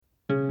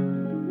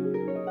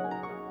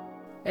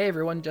Hey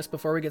everyone, just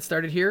before we get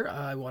started here,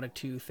 I wanted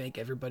to thank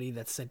everybody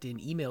that sent in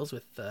emails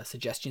with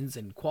suggestions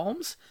and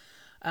qualms,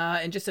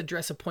 and just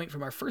address a point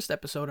from our first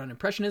episode on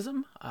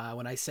Impressionism,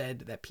 when I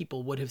said that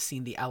people would have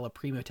seen the alla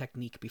prima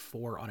technique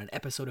before on an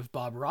episode of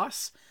Bob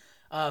Ross.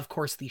 Of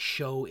course, the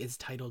show is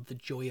titled The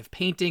Joy of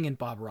Painting, and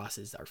Bob Ross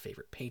is our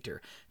favorite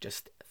painter.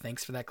 Just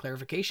thanks for that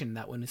clarification.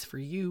 That one is for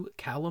you,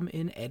 Callum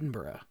in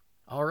Edinburgh.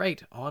 All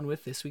right, on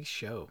with this week's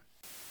show.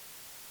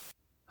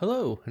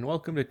 Hello, and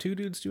welcome to Two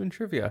Dudes Doing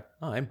Trivia.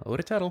 I'm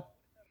Oda Tuttle.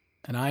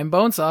 And I'm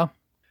Bonesaw.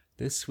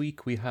 This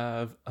week we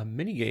have a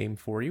minigame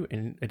for you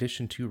in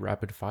addition to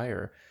Rapid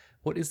Fire.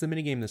 What is the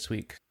minigame this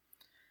week?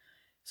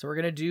 So we're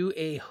going to do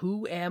a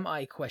Who Am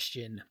I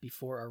question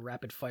before our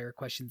Rapid Fire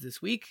questions this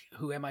week.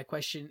 Who Am I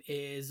question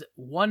is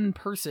one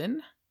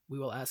person. We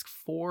will ask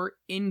 4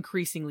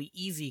 increasingly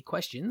easy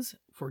questions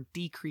for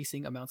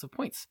decreasing amounts of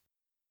points.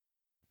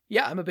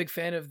 Yeah, I'm a big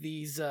fan of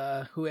these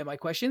Who Am I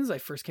questions. I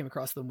first came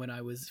across them when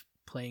I was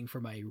playing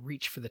for my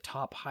Reach for the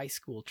Top high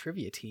school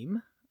trivia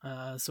team.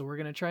 So we're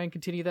going to try and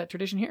continue that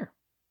tradition here.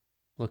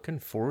 Looking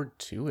forward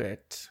to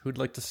it. Who'd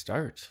like to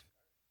start?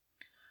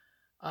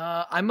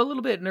 I'm a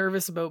little bit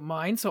nervous about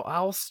mine, so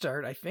I'll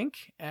start, I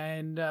think,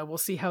 and we'll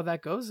see how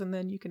that goes, and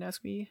then you can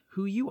ask me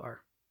who you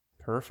are.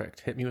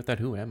 Perfect. Hit me with that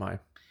Who Am I?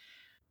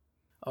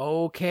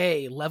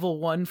 Okay, level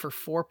 1 for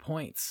 4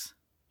 points.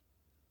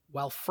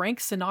 While Frank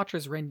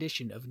Sinatra's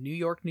rendition of New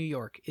York, New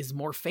York is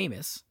more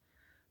famous,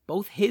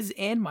 both his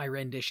and my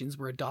renditions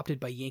were adopted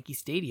by Yankee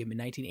Stadium in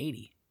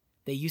 1980.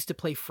 They used to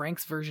play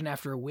Frank's version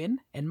after a win,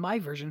 and my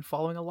version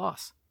following a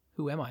loss.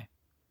 Who am I?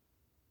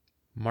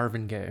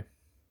 Marvin Gaye.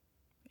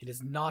 It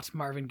is not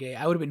Marvin Gaye.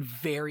 I would have been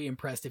very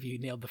impressed if you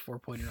nailed the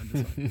 4-pointer on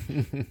this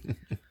one.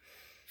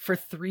 For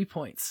 3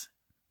 points.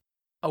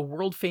 A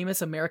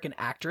world-famous American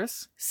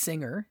actress,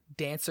 singer,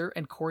 dancer,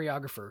 and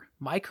choreographer.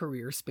 My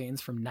career spans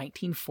from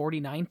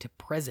 1949 to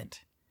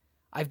present.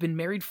 I've been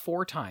married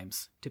 4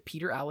 times to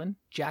Peter Allen,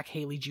 Jack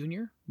Haley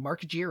Jr.,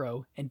 Mark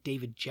Giro, and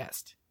David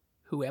Jest.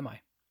 Who am I?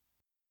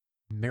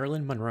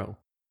 Marilyn Monroe.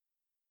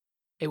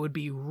 It would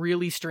be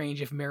really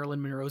strange if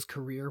Marilyn Monroe's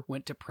career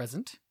went to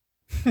present.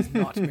 It's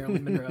not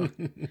Marilyn Monroe.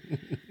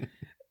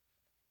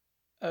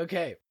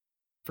 Okay,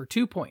 for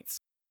 2 points.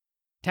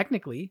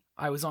 Technically,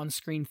 I was on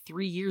screen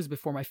 3 years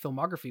before my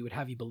filmography would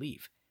have you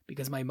believe,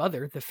 because my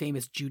mother, the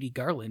famous Judy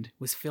Garland,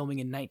 was filming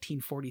in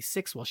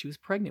 1946 while she was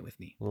pregnant with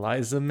me.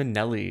 Liza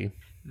Minnelli.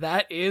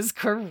 That is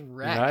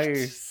correct.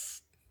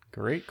 Nice.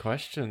 Great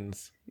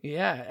questions.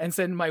 Yeah, and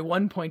then my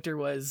 1-pointer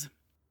was,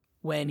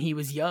 when he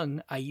was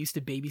young, I used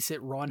to babysit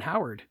Ron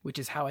Howard, which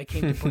is how I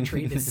came to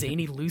portray the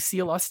zany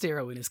Lucille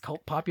Ostero in his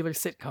cult popular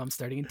sitcom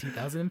starting in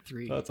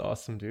 2003. That's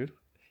awesome, dude.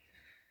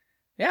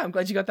 Yeah, I'm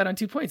glad you got that on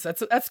 2 points.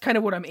 That's kind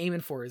of what I'm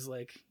aiming for, is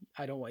like,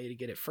 I don't want you to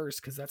get it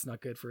first because that's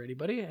not good for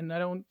anybody, and I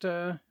don't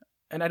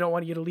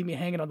want you to leave me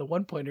hanging on the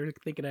 1-pointer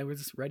thinking I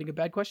was writing a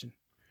bad question.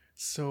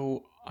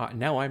 So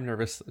now I'm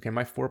nervous. Okay,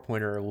 my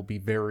 4-pointer will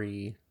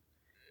be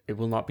it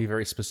will not be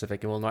very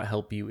specific. It will not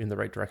help you in the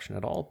right direction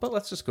at all, but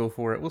let's just go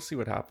for it. We'll see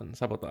what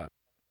happens. How about that?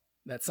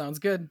 That sounds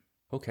good.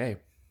 Okay.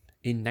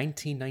 In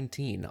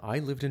 1919, I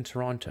lived in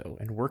Toronto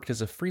and worked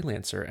as a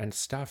freelancer and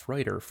staff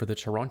writer for the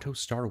Toronto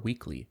Star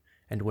Weekly.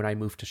 And when I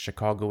moved to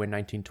Chicago in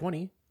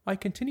 1920, I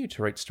continued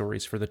to write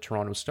stories for the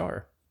Toronto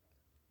Star.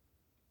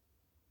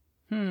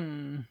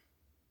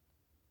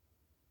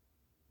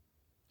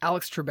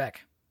 Alex Trebek.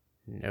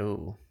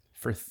 No.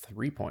 For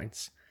 3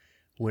 points.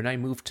 When I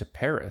moved to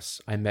Paris,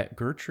 I met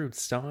Gertrude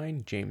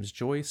Stein, James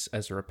Joyce,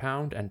 Ezra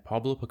Pound, and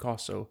Pablo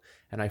Picasso,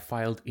 and I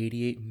filed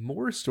 88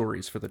 more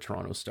stories for the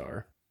Toronto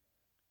Star.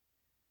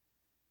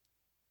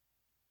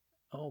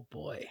 Oh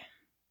boy.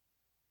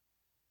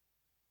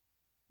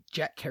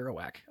 Jack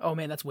Kerouac. Oh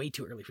man, that's way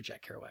too early for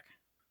Jack Kerouac.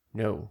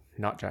 No,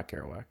 not Jack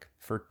Kerouac.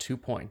 For 2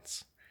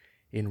 points.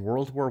 In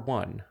World War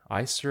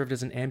I served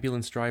as an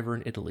ambulance driver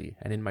in Italy,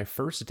 and in my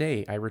first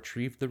day, I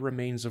retrieved the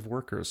remains of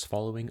workers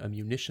following a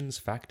munitions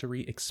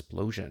factory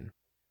explosion.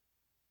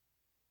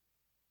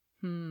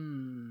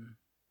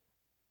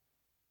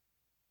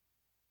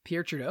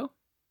 Pierre Trudeau?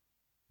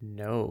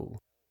 No.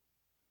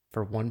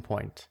 For 1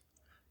 point.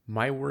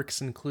 My works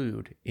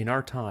include In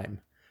Our Time,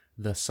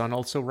 The Sun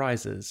Also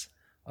Rises,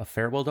 A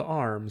Farewell to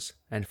Arms,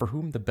 and For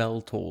Whom the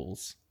Bell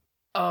Tolls.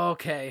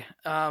 Okay.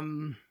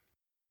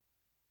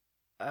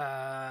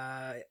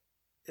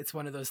 It's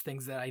one of those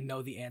things that I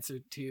know the answer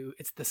to.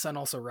 It's The Sun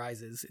Also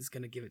Rises is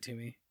going to give it to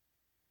me.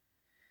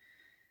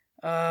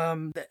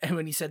 And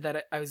when you said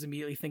that, I was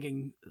immediately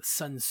thinking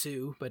Sun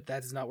Tzu, but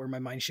that's not where my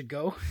mind should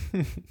go.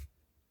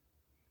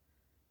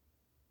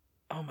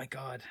 Oh my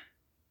God.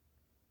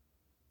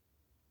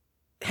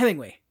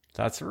 Hemingway.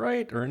 That's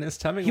right,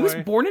 Ernest Hemingway. He was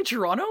born in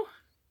Toronto?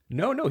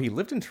 No, he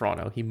lived in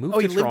Toronto. He moved to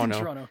lived Toronto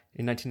in Toronto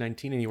in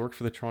 1919, and he worked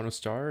for the Toronto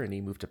Star, and he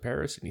moved to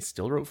Paris, and he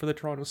still wrote for the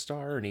Toronto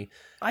Star, and he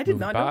moved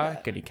not back, know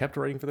that. And he kept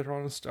writing for the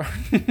Toronto Star.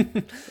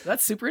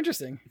 That's super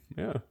interesting.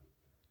 Yeah.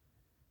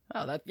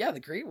 Oh, the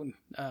great one.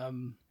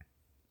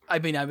 I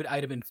mean, I'd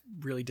have been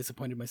really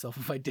disappointed myself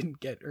if I didn't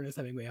get Ernest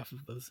Hemingway off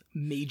of those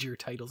major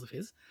titles of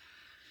his.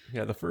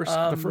 Yeah, the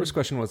first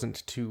question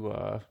wasn't too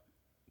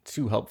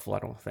too helpful, I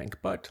don't think.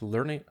 But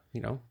learning,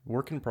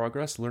 work in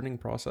progress, learning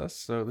process.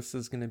 So this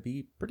is going to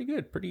be pretty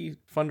good, pretty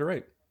fun to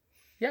write.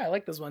 Yeah, I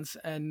like those ones.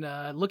 And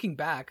looking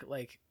back,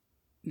 like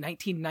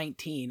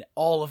 1919,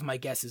 all of my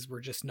guesses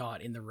were just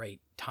not in the right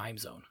time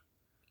zone.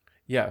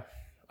 Yeah.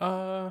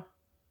 I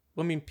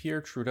mean,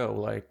 Pierre Trudeau,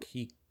 like,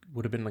 he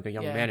would have been like a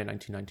young man in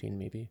 1919,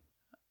 maybe.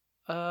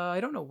 I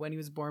don't know when he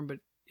was born, but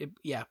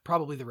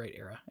probably the right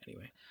era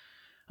anyway.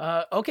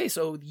 Okay,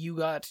 so you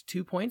got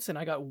 2 points and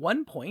I got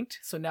 1 point.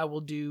 So now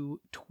we'll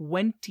do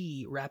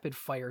 20 rapid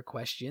fire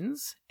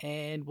questions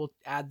and we'll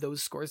add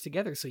those scores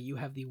together. So you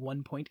have the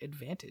 1 point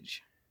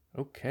advantage.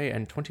 Okay,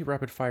 and 20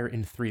 rapid fire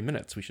in 3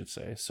 minutes, we should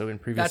say. So in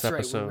previous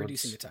episodes, we're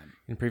reducing the time.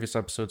 In previous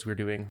episodes, we're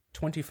doing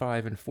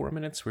 25 in 4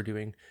 minutes. We're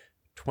doing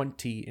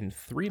 20 in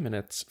 3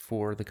 minutes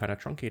for the kind of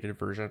truncated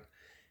version.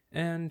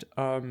 And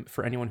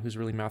for anyone who's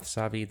really math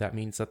savvy, that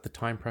means that the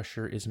time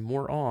pressure is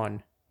more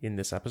on in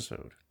this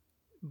episode.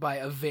 By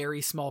a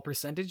very small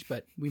percentage,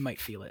 but we might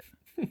feel it.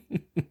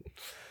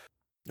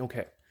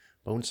 Okay,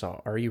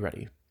 Bonesaw, are you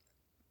ready?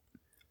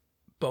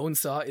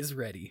 Bonesaw is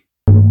ready.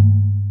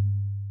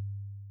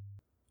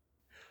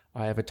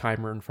 I have a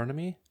timer in front of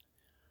me.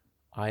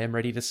 I am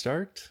ready to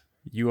start.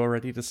 You are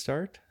ready to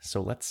start.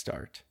 So let's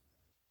start.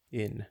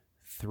 In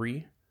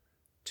 3,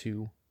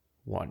 2,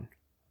 1.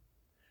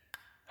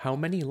 How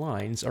many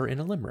lines are in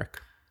a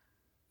limerick?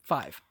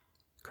 5.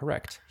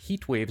 Correct.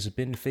 Heat waves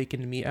been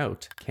faking me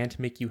out. Can't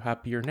make you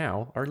happier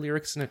now are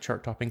lyrics in a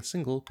chart-topping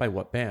single by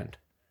what band?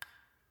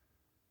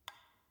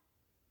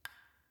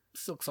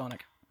 Silk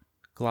Sonic.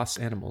 Glass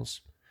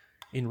Animals.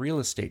 In real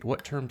estate,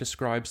 what term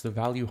describes the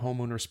value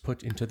homeowners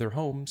put into their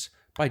homes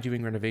by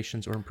doing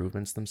renovations or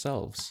improvements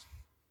themselves?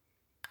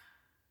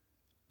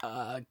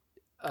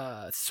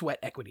 Sweat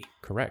equity.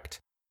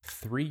 Correct.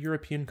 3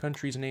 European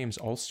countries' names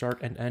all start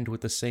and end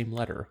with the same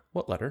letter.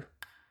 What letter?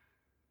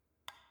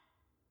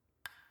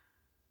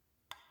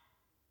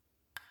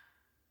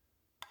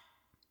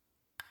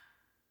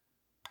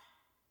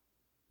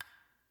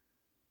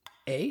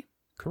 A?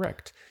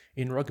 Correct.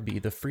 In rugby,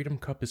 the Freedom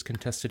Cup is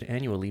contested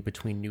annually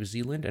between New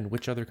Zealand and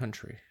which other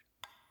country?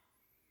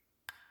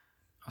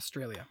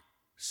 Australia.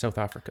 South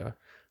Africa.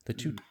 The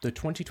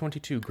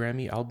 2022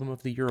 Grammy Album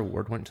of the Year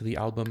award went to the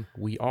album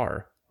We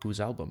Are. Whose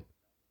album?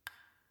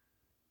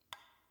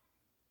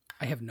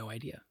 I have no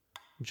idea.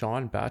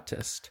 John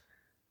Baptiste.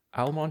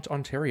 Almont,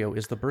 Ontario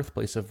is the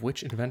birthplace of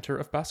which inventor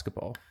of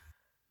basketball?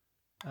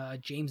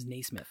 James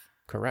Naismith.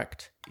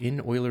 Correct.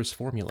 In Euler's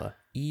formula,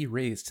 e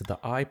raised to the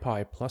I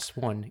pi plus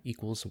 1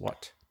 equals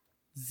what?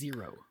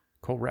 0.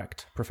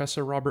 Correct.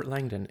 Professor Robert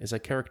Langdon is a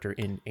character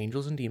in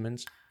Angels and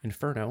Demons,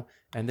 Inferno,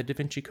 and The Da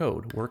Vinci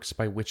Code, works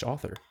by which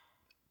author?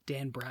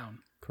 Dan Brown.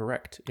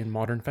 Correct. In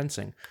modern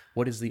fencing,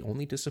 what is the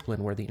only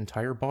discipline where the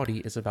entire body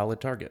is a valid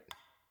target?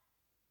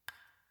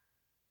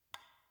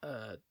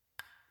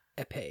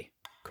 Epee.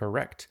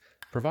 Correct.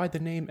 Provide the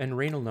name and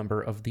regnal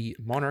number of the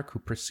monarch who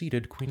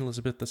preceded Queen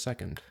Elizabeth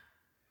II.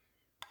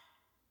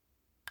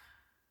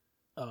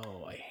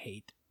 Oh, I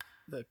hate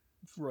the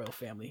royal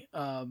family.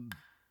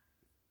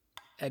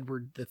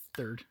 Edward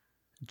III.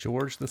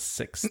 George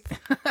VI.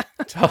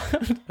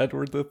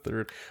 Edward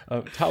III.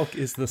 Talc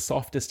is the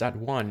softest at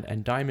 1,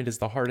 and diamond is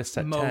the hardest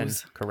at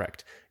Mose. 10.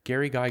 Correct.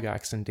 Gary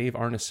Gygax and Dave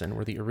Arneson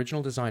were the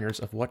original designers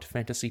of what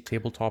fantasy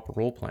tabletop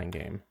role-playing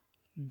game?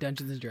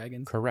 Dungeons and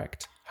Dragons.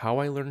 Correct. How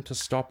I Learned to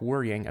Stop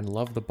Worrying and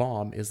Love the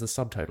Bomb is the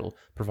subtitle.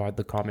 Provide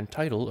the common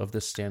title of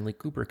the Stanley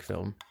Kubrick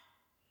film.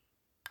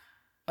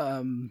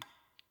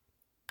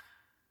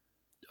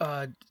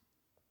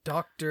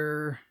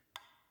 Dr.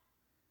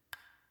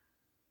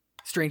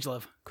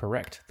 Strangelove.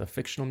 Correct. The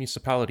fictional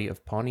municipality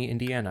of Pawnee,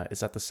 Indiana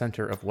is at the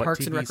center of what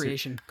Parks TV and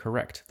Recreation.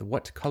 Correct. The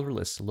what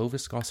colorless,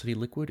 low-viscosity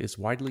liquid is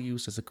widely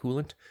used as a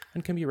coolant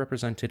and can be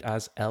represented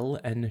as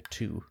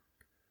LN2?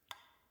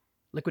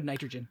 Liquid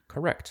nitrogen.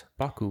 Correct.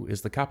 Baku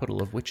is the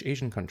capital of which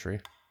Asian country?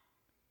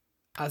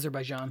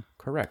 Azerbaijan.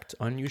 Correct.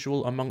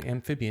 Unusual among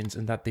amphibians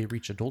in that they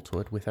reach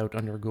adulthood without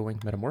undergoing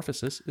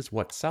metamorphosis is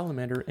what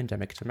salamander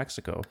endemic to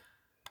Mexico?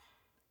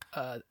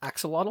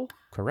 Axolotl.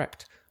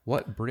 Correct.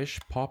 What British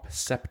pop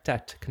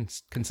septet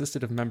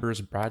consisted of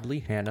members Bradley,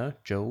 Hannah,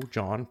 Joe,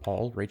 John,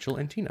 Paul, Rachel,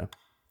 and Tina?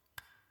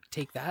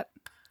 Take that.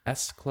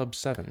 S Club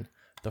 7.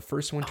 The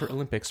first Winter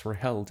Olympics were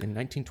held in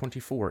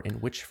 1924 in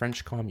which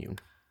French commune?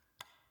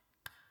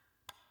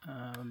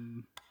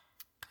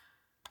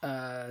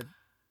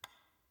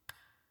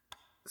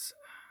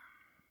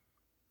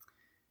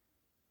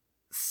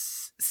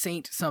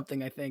 Saint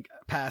something, I think.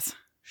 Pass.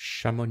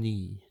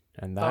 Chamonix.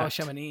 And that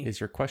Chamonix is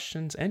your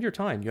questions and your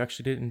time. You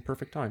actually did it in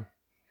perfect time.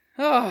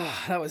 Oh,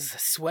 that was a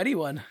sweaty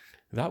one.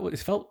 It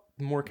felt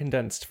more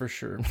condensed for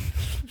sure.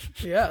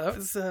 Yeah, that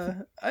was.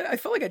 I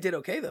felt like I did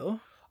okay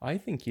though. I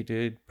think you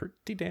did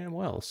pretty damn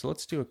well. So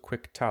let's do a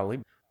quick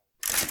tally.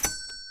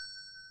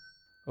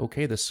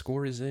 Okay, the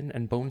score is in,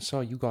 and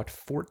Bonesaw, you got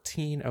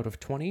 14 out of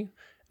 20.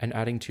 And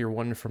adding to your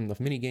one from the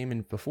minigame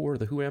and before,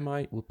 the Who Am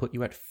I, will put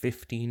you at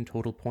 15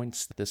 total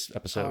points this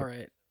episode. All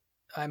right.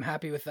 I'm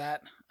happy with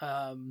that.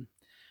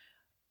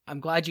 I'm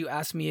glad you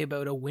asked me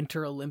about a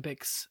Winter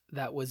Olympics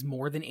that was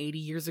more than 80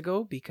 years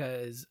ago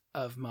because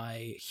of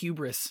my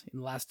hubris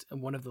in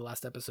one of the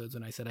last episodes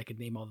when I said I could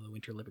name all the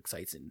Winter Olympic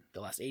sites in the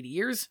last 80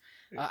 years.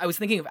 I was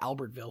thinking of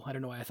Albertville. I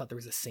don't know why I thought there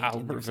was a saint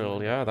in there Albertville,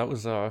 somewhere. yeah, that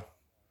was I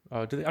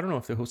don't know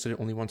if they hosted it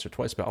only once or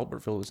twice, but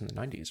Albertville was in the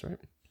 90s, right?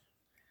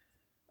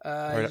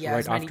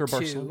 Right after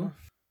Barcelona.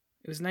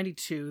 It was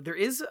 92. There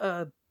is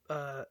I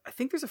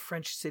think there's a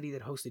French city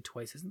that hosted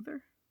twice, isn't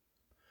there?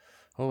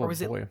 Oh Or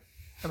was boy.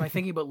 Am I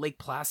thinking about Lake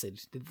Placid?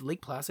 Did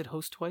Lake Placid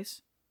host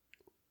twice?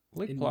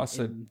 Lake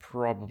Placid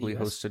probably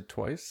hosted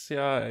twice.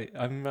 Yeah,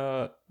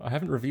 I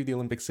haven't reviewed the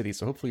Olympic City,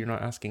 so hopefully you're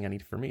not asking any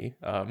for me.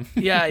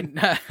 Yeah,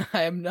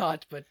 I am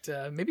not, but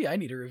maybe I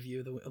need to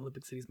review the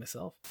Olympic cities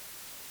myself.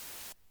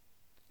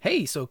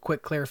 Hey, so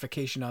quick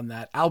clarification on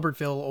that.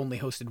 Albertville only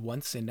hosted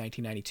once in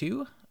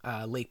 1992.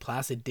 Lake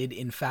Placid did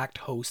in fact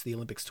host the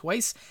Olympics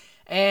twice,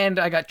 and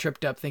I got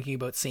tripped up thinking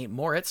about St.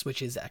 Moritz,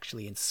 which is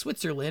actually in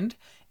Switzerland,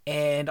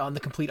 and on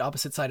the complete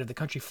opposite side of the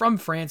country from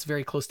France,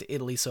 very close to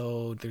Italy,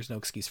 so there's no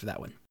excuse for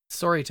that one.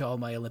 Sorry to all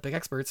my Olympic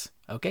experts.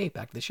 Okay,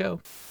 back to the show.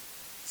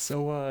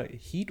 So,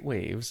 Heat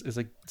Waves is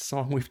a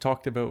song we've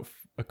talked about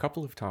a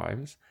couple of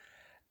times,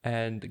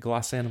 and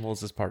Glass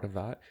Animals is part of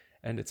that.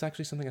 And it's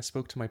actually something I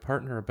spoke to my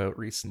partner about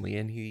recently,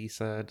 and he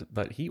said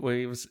that Heat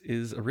Waves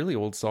is a really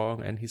old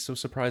song, and he's so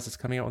surprised it's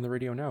coming out on the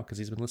radio now because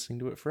he's been listening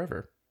to it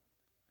forever.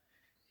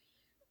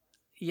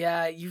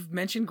 Yeah, you've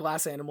mentioned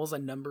Glass Animals a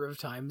number of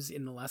times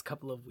in the last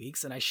couple of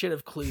weeks, and I should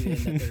have clued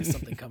in that there's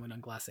something coming on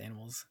Glass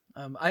Animals.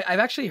 I've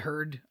actually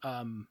heard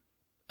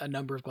a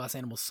number of Glass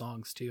Animals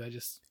songs too. I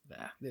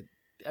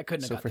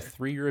couldn't have So got for there.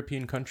 3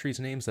 European countries'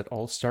 names that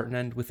all start and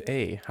end with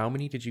A, how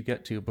many did you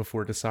get to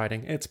before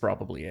deciding it's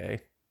probably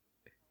A?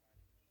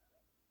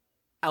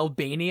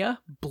 Albania,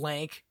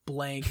 blank,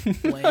 blank,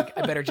 blank.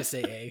 I better just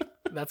say A.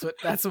 That's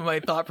what my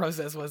thought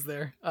process was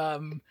there.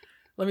 Let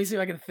me see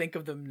if I can think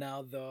of them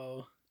now,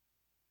 though.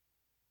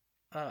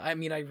 I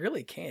mean, I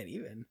really can't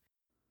even.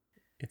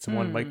 It's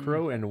 1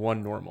 micro and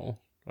 1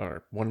 normal.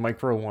 Or 1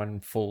 micro,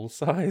 1 full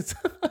size.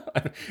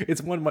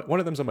 It's one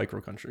of them's a micro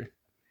country.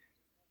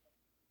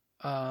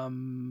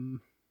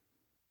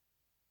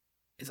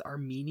 Is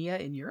Armenia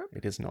in Europe?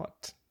 It is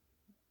not.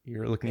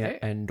 You're looking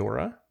at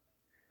Andorra.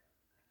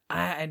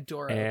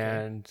 Andorra.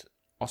 And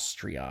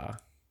Austria.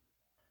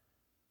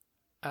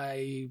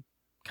 I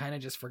kind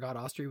of just forgot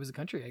Austria was a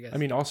country, I guess. I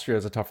mean, Austria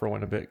is a tougher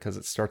one a bit because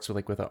it starts with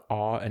an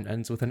A and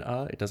ends with an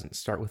It doesn't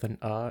start with an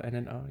and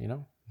an you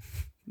know?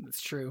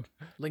 That's true.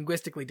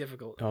 Linguistically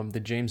difficult. The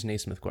James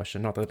Naismith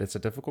question. Not that it's a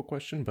difficult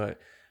question, but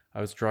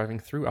I was driving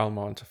through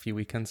Almont a few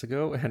weekends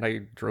ago, and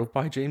I drove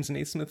by James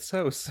Naismith's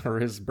house, or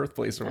his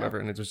birthplace or whatever,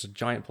 and it was a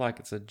giant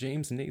plaque. It said,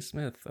 James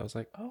Naismith. I was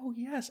like, oh,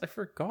 yes, I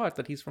forgot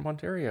that he's from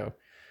Ontario.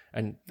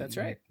 And that's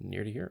right.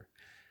 Near to here.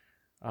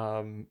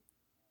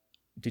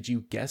 Did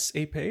you guess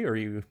épée, or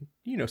you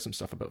know some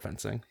stuff about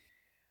fencing?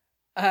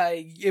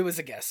 It was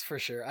a guess for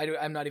sure.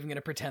 I'm not even going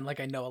to pretend like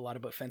I know a lot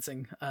about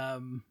fencing.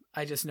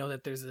 I just know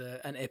that there's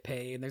an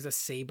épée and there's a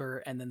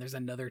saber and then there's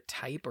another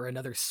type or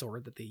another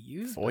sword that they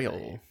use.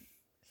 Foil.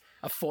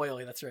 A foil,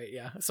 that's right,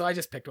 yeah. So I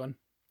just picked one.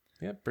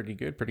 Yeah, pretty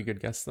good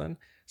guess then.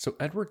 So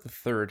Edward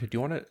III, do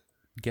you want to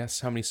guess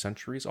how many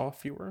centuries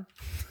off you were?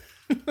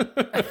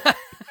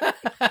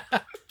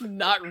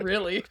 Not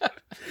really.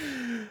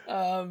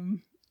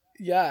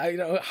 Yeah, I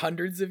know,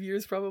 hundreds of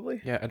years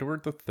probably. Yeah,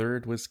 Edward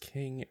III was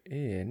king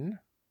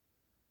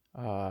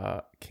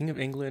of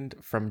England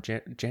from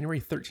January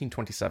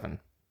 1327.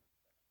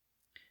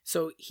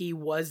 So he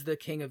was the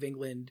king of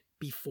England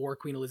before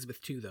Queen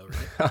Elizabeth II, though,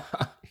 right?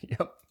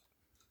 Yep.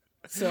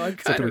 So I'm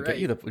kind of right.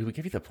 Did we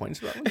give you the points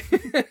for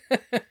that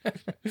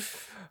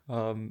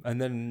one? And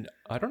then,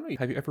 I don't know,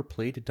 have you ever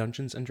played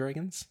Dungeons and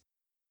Dragons?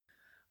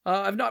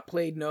 I've not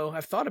played, no.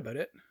 I've thought about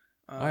it.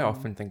 I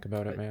often think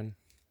about it, man.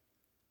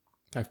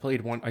 I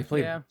played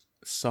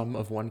some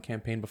of one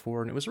campaign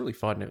before, and it was really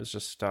fun. It was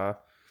just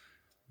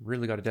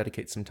really got to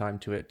dedicate some time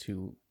to it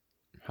to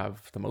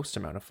have the most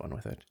amount of fun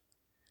with it.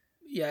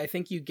 Yeah, I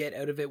think you get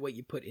out of it what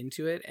you put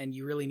into it, and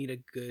you really need a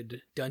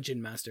good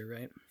dungeon master,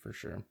 right? For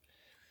sure.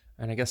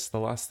 And I guess the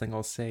last thing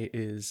I'll say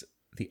is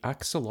the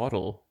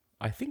axolotl,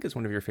 I think, is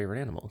one of your favorite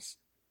animals.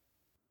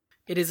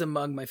 It is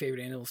among my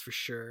favorite animals for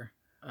sure.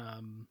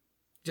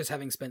 Just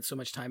having spent so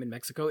much time in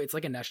Mexico, it's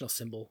like a national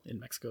symbol in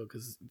Mexico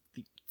because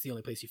it's the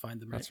only place you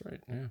find them, right? That's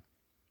right, yeah.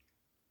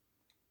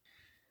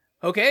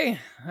 Okay,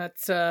 that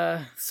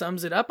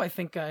sums it up. I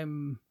think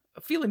I'm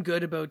feeling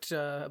good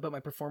about my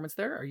performance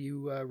there. Are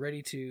you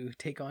ready to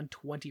take on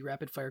 20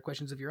 rapid fire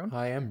questions of your own?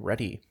 I am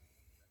ready.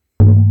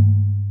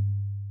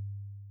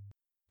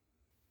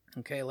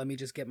 Okay, let me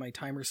just get my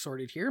timer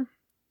sorted here.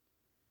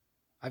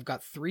 I've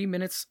got 3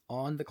 minutes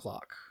on the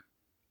clock.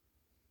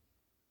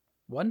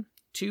 1,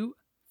 2,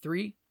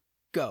 3,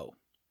 go.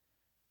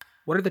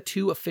 What are the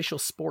 2 official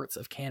sports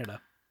of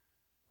Canada?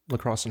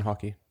 Lacrosse and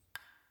hockey.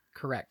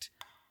 Correct.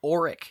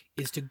 Auric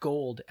is to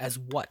gold as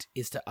what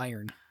is to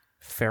iron?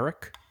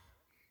 Ferric.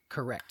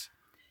 Correct.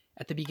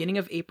 At the beginning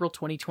of April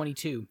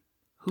 2022,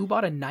 who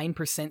bought a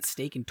 9%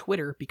 stake in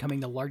Twitter, becoming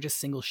the largest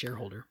single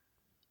shareholder?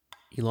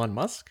 Elon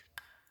Musk?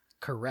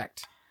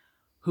 Correct.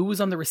 Who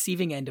was on the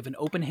receiving end of an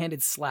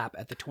open-handed slap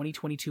at the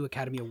 2022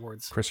 Academy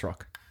Awards? Chris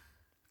Rock.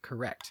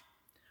 Correct.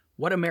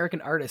 What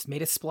American artist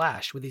made a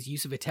splash with his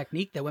use of a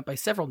technique that went by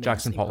several names?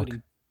 Jackson Pollock.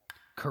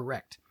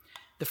 Correct.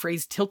 The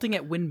phrase tilting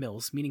at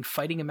windmills, meaning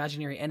fighting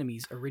imaginary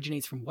enemies,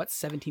 originates from what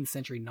 17th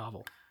century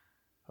novel?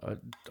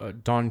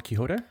 Don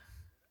Quixote?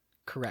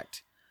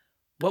 Correct.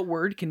 What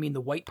word can mean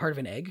the white part of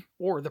an egg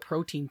or the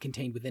protein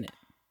contained within it?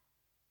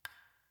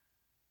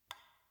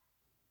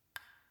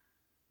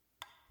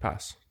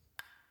 Pass.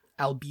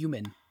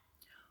 Albumin.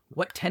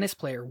 What tennis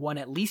player won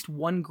at least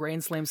one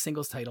Grand Slam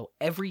singles title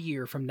every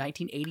year from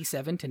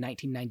 1987 to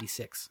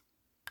 1996?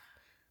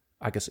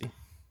 Agassi.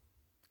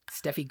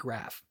 Steffi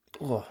Graf.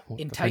 Oh,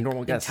 In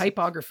normal guess.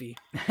 typography,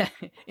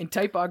 in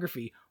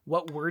typography,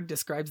 what word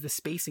describes the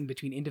spacing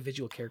between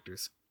individual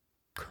characters?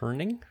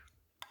 Kerning?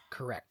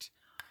 Correct.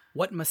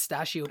 What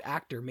mustachioed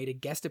actor made a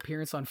guest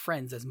appearance on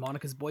Friends as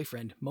Monica's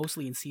boyfriend,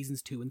 mostly in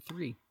seasons 2 and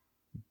 3?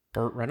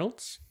 Burt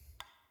Reynolds?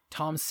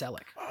 Tom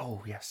Selleck.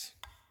 Oh, yes.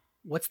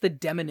 What's the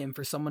demonym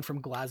for someone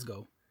from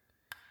Glasgow?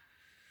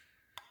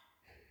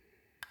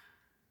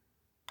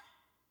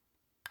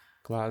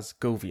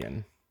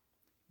 Glasgowian.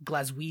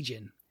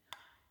 Glass-wegian.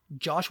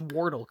 Josh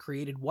Wardle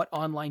created what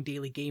online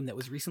daily game that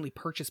was recently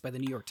purchased by the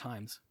New York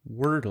Times?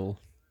 Wordle.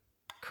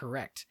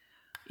 Correct.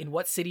 In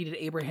what city did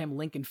Abraham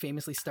Lincoln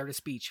famously start a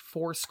speech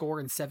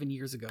 7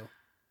 years ago?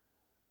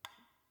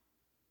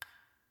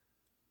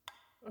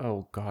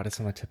 Oh, God,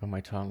 it's on the tip of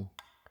my tongue.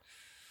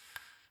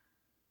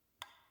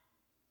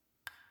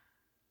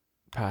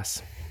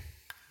 Pass.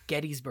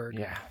 Gettysburg.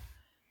 Yeah.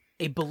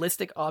 A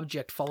ballistic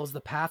object follows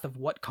the path of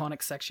what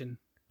conic section?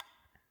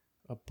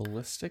 A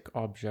ballistic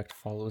object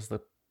follows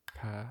the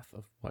path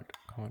of what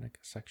conic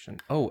section?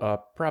 Oh,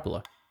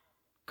 parabola.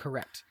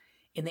 Correct.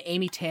 In the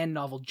Amy Tan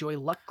novel Joy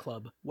Luck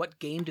Club, what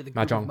game do the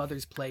group of Mahjong.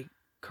 mothers play?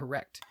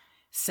 Correct.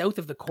 South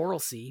of the Coral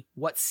Sea,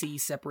 what sea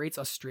separates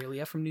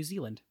Australia from New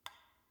Zealand?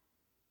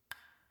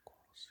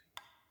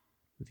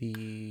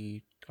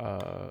 The,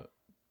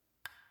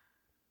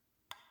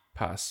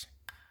 pass.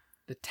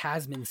 The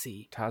Tasman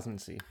Sea. Tasman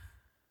Sea.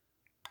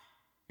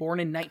 Born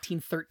in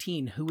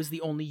 1913, who was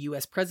the only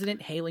U.S.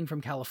 president hailing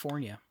from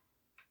California?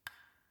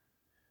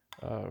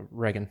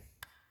 Reagan.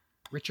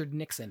 Richard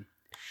Nixon.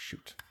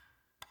 Shoot.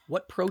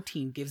 What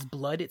protein gives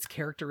blood its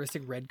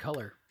characteristic red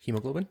color?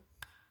 Hemoglobin?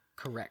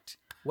 Correct.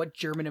 What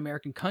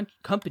German-American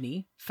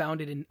company,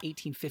 founded in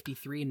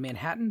 1853 in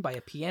Manhattan by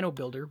a piano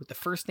builder with the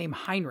first name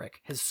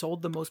Heinrich, has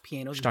sold the most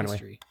pianos in Steinway.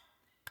 history?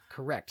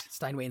 Correct.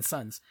 Steinway and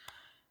Sons.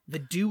 The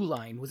DEW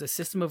line was a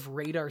system of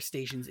radar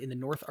stations in the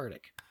North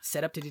Arctic,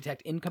 set up to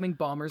detect incoming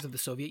bombers of the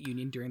Soviet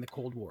Union during the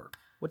Cold War.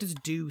 What does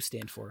DEW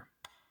stand for?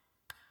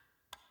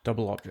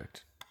 Double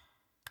object.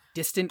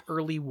 Distant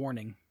Early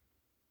Warning.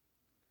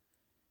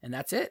 And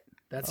that's it.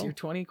 That's your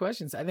 20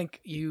 questions. I think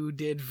you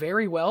did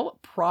very well,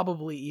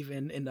 probably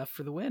even enough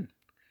for the win.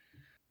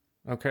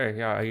 Okay,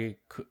 yeah,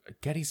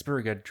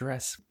 Gettysburg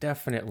Address,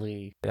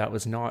 definitely. That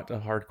was not a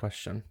hard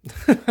question.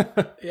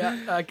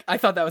 Yeah, I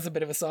thought that was a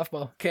bit of a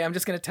softball. Okay, I'm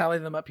just going to tally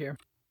them up here.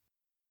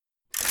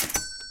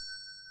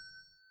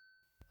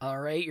 All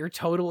right, your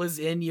total is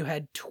in. You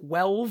had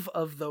 12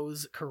 of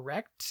those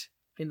correct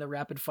in the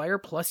rapid fire,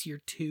 plus your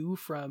 2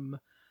 from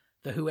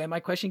the Who Am I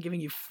question, giving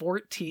you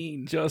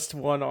 14. Just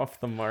one off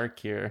the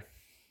mark here.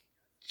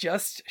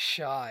 Just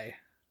shy.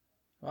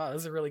 Wow,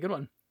 this is a really good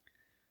one.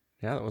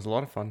 Yeah, that was a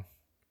lot of fun.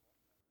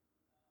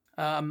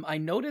 I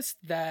noticed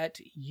that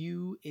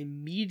you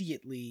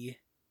immediately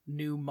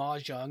knew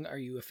Mahjong. Are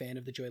you a fan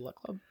of the Joy Luck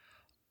Club?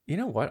 You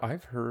know what?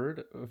 I've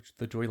heard of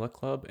the Joy Luck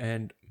Club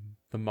and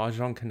the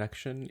Mahjong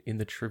connection in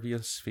the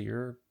trivia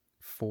sphere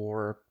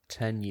for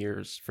 10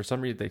 years. For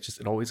some reason,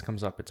 it always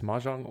comes up. It's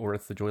Mahjong or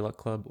it's the Joy Luck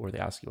Club, or they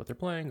ask you what they're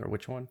playing or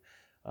which one.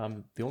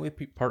 The only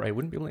part I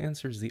wouldn't be able to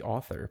answer is the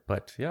author.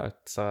 But yeah,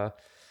 it's one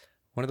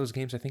of those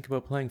games I think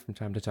about playing from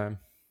time to time.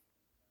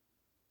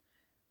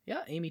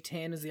 Yeah, Amy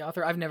Tan is the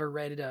author. I've never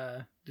read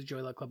the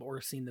Joy Luck Club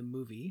or seen the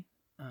movie,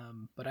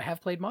 but I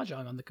have played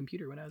Mahjong on the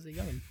computer when I was a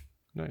youngin'.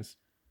 Nice.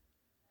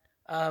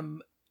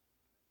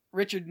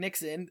 Richard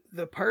Nixon,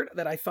 the part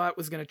that I thought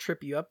was going to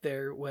trip you up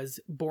there was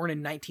born in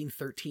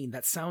 1913.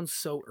 That sounds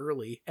so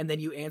early. And then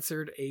you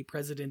answered a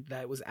president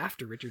that was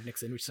after Richard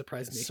Nixon, which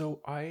surprised me. So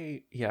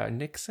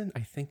Nixon, I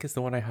think, is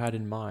the one I had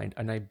in mind.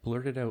 And I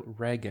blurted out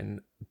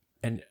Reagan.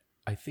 And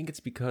I think it's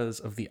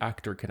because of the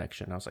actor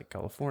connection. I was like,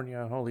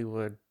 California,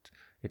 Hollywood.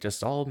 It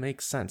just all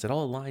makes sense. It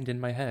all aligned in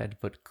my head.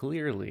 But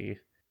clearly,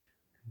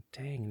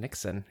 dang,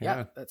 Nixon.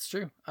 Yeah, that's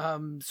true.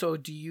 So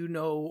do you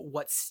know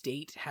what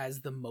state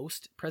has the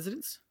most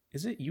presidents?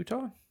 Is it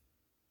Utah?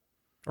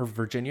 Or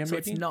Virginia, so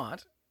maybe? It's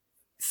not.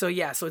 So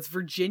it's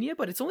Virginia,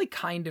 but it's only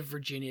kind of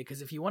Virginia,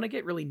 because if you want to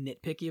get really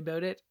nitpicky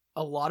about it,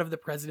 a lot of the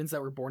presidents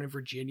that were born in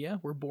Virginia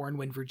were born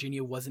when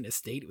Virginia wasn't a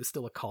state; it was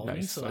still a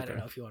colony. Nice, so okay. I don't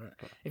know if you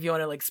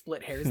want to like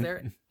split hairs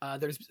there.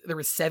 There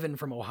was 7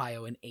 from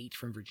Ohio and 8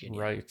 from Virginia.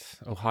 Right,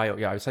 Ohio.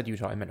 Yeah, I said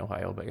Utah. I meant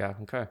Ohio, but yeah,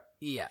 okay.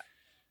 Yeah.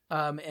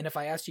 And if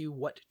I asked you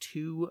what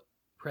 2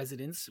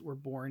 presidents were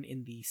born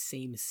in the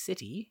same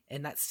city,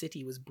 and that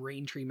city was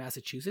Braintree,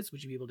 Massachusetts.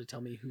 Would you be able to tell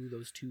me who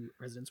those two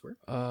presidents were?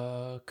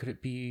 Could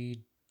it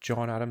be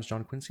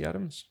John Quincy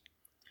Adams?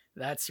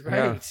 That's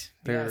right.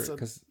 Yeah, so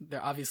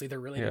they're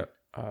related.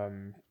 Yeah.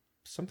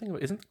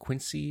 Isn't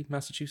Quincy,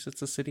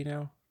 Massachusetts a city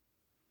now?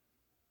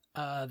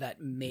 That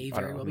may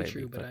very well be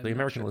true, but the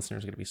American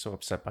listeners are going to be so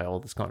upset by all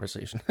this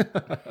conversation.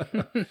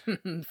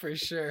 For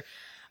sure.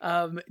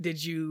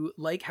 Did you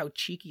like how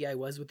cheeky I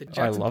was with the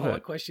Jackson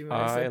Pollock question? When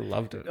I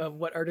loved it.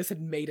 What artist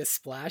had made a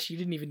splash? You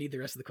didn't even need the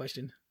rest of the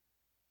question.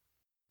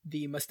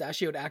 The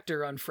mustachioed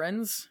actor on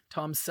Friends,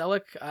 Tom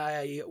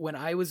Selleck. When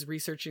I was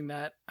researching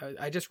that,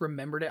 I just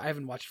remembered it. I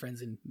haven't watched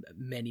Friends in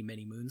many,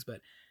 many moons,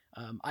 but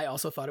I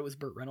also thought it was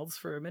Burt Reynolds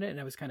for a minute, and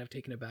I was kind of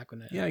taken aback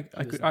when I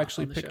could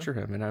actually picture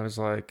him, and I was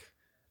like,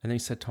 and then he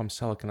said Tom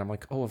Selleck, and I'm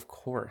like, oh, of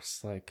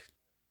course. Like,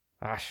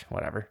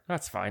 whatever.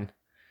 That's fine.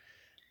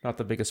 Not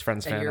the biggest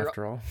Friends fan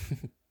after all.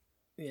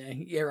 Yeah,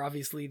 you're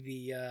obviously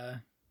the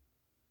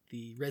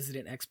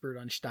resident expert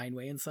on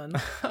Steinway and Sons.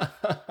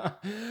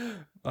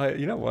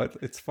 You know what?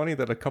 It's funny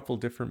that a couple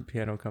different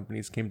piano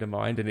companies came to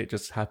mind, and it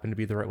just happened to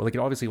be the right one. Like, it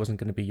obviously wasn't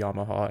going to be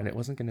Yamaha, and it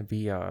wasn't going to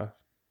be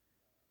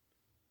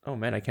oh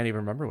man, I can't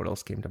even remember what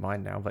else came to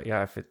mind now. But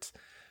yeah, if it's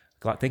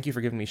thank you for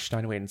giving me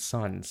Steinway and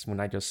Sons when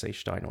I just say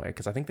Steinway,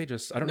 because I think I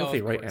don't know if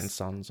they write and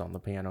Sons on the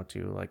piano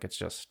too. Like, it's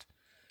just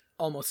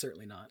almost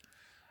certainly not.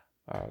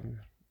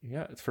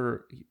 Yeah,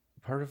 for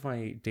part of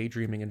my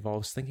daydreaming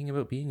involves thinking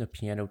about being a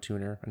piano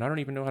tuner, and I don't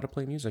even know how to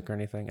play music or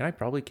anything, and I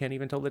probably can't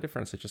even tell the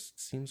difference. It just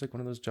seems like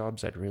one of those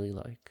jobs I'd really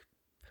like.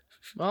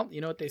 Well,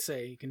 you know what they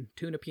say: you can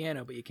tune a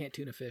piano, but you can't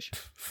tune a fish.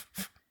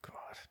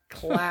 God,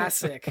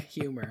 classic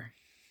humor.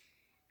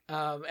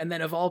 And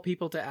then of all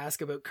people to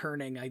ask about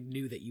kerning, I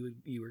knew that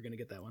you were going to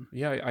get that one.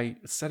 Yeah, I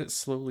said it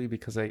slowly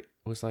because I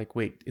was like,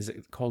 wait, is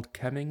it called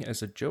kemming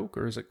as a joke,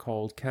 or is it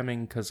called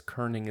kemming because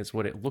kerning is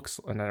what it looks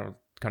like? And I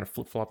kind of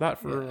flip-flop that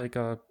for like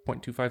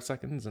 0.25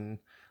 seconds and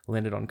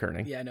landed on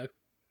kerning. Yeah, no,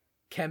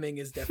 kemming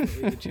is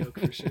definitely the joke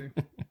for sure.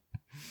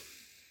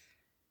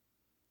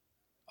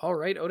 All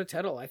right, Oda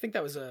Tettle. I think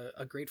that was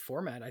a great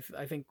format. I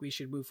think we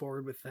should move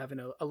forward with having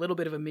a little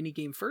bit of a mini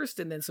game first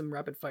and then some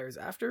rapid fires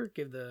after.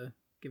 Give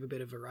a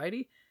bit of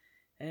variety.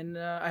 And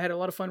I had a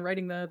lot of fun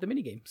writing the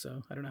minigame,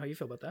 so I don't know how you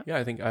feel about that. Yeah,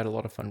 I think I had a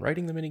lot of fun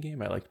writing the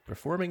minigame. I liked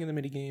performing in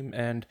the minigame,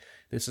 and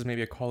this is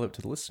maybe a call out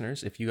to the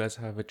listeners. If you guys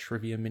have a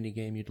trivia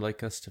minigame you'd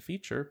like us to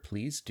feature,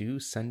 please do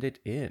send it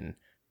in.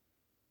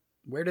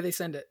 Where do they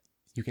send it?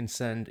 You can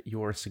send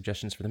your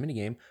suggestions for the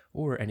minigame,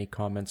 or any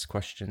comments,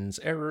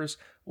 questions, errors,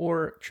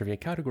 or trivia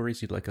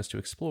categories you'd like us to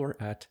explore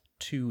at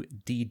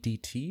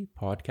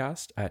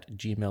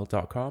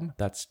 2ddtpodcast@gmail.com.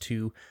 That's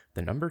 2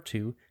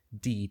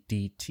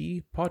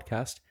 DDT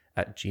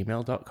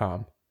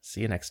podcast@gmail.com.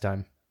 See you next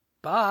time.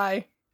 Bye.